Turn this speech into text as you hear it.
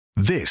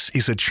This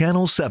is a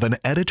Channel 7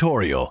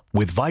 editorial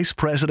with Vice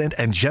President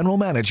and General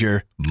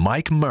Manager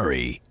Mike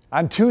Murray.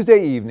 On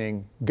Tuesday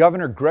evening,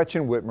 Governor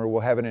Gretchen Whitmer will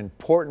have an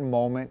important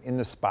moment in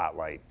the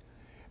spotlight.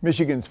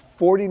 Michigan's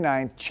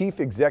 49th Chief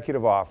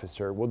Executive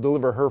Officer will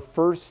deliver her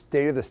first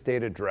State of the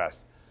State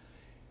address.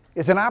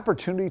 It's an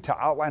opportunity to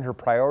outline her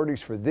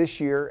priorities for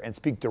this year and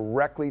speak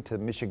directly to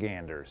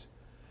Michiganders.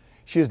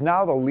 She is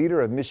now the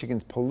leader of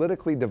Michigan's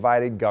politically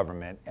divided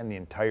government and the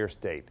entire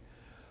state,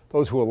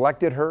 those who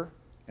elected her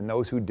and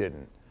those who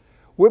didn't.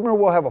 Whitmer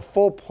will have a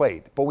full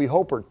plate, but we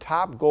hope her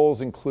top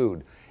goals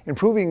include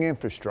improving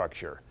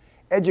infrastructure,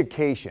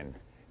 education,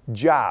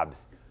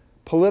 jobs,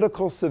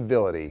 political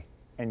civility,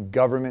 and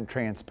government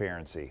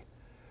transparency.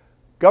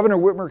 Governor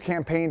Whitmer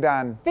campaigned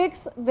on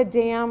fix the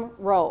damn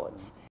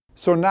roads.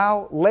 So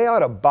now lay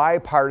out a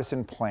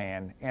bipartisan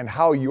plan and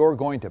how you're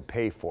going to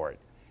pay for it.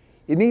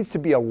 It needs to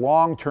be a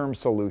long-term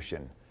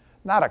solution,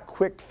 not a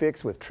quick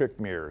fix with trick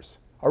mirrors.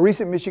 A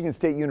recent Michigan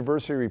State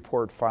University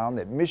report found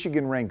that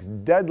Michigan ranks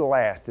dead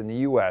last in the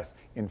U.S.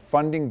 in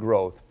funding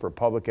growth for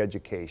public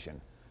education.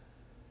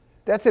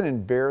 That's an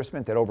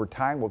embarrassment that over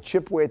time will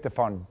chip away at the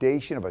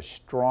foundation of a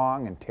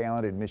strong and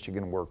talented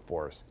Michigan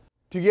workforce.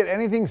 To get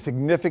anything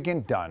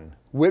significant done,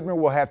 Whitmer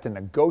will have to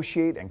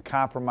negotiate and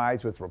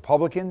compromise with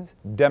Republicans,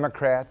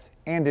 Democrats,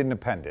 and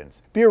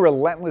independents. Be a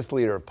relentless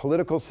leader of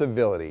political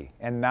civility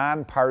and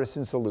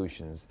nonpartisan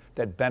solutions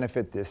that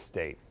benefit this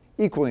state.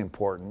 Equally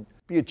important,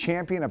 be a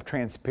champion of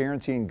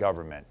transparency in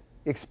government.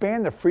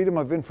 Expand the Freedom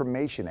of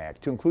Information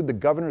Act to include the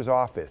governor's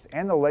office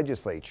and the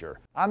legislature.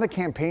 On the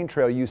campaign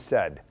trail, you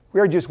said, "We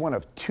are just one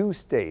of 2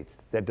 states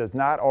that does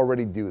not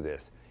already do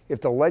this.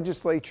 If the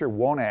legislature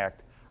won't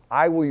act,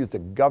 I will use the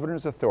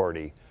governor's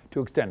authority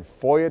to extend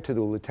FOIA to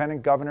the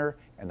lieutenant governor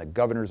and the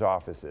governor's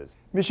offices."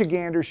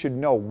 Michiganders should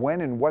know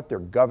when and what their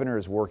governor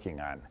is working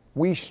on.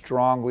 We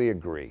strongly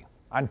agree.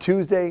 On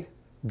Tuesday,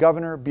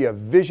 Governor, be a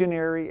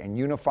visionary and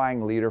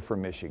unifying leader for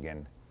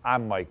Michigan.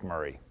 I'm Mike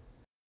Murray.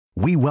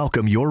 We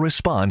welcome your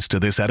response to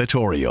this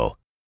editorial.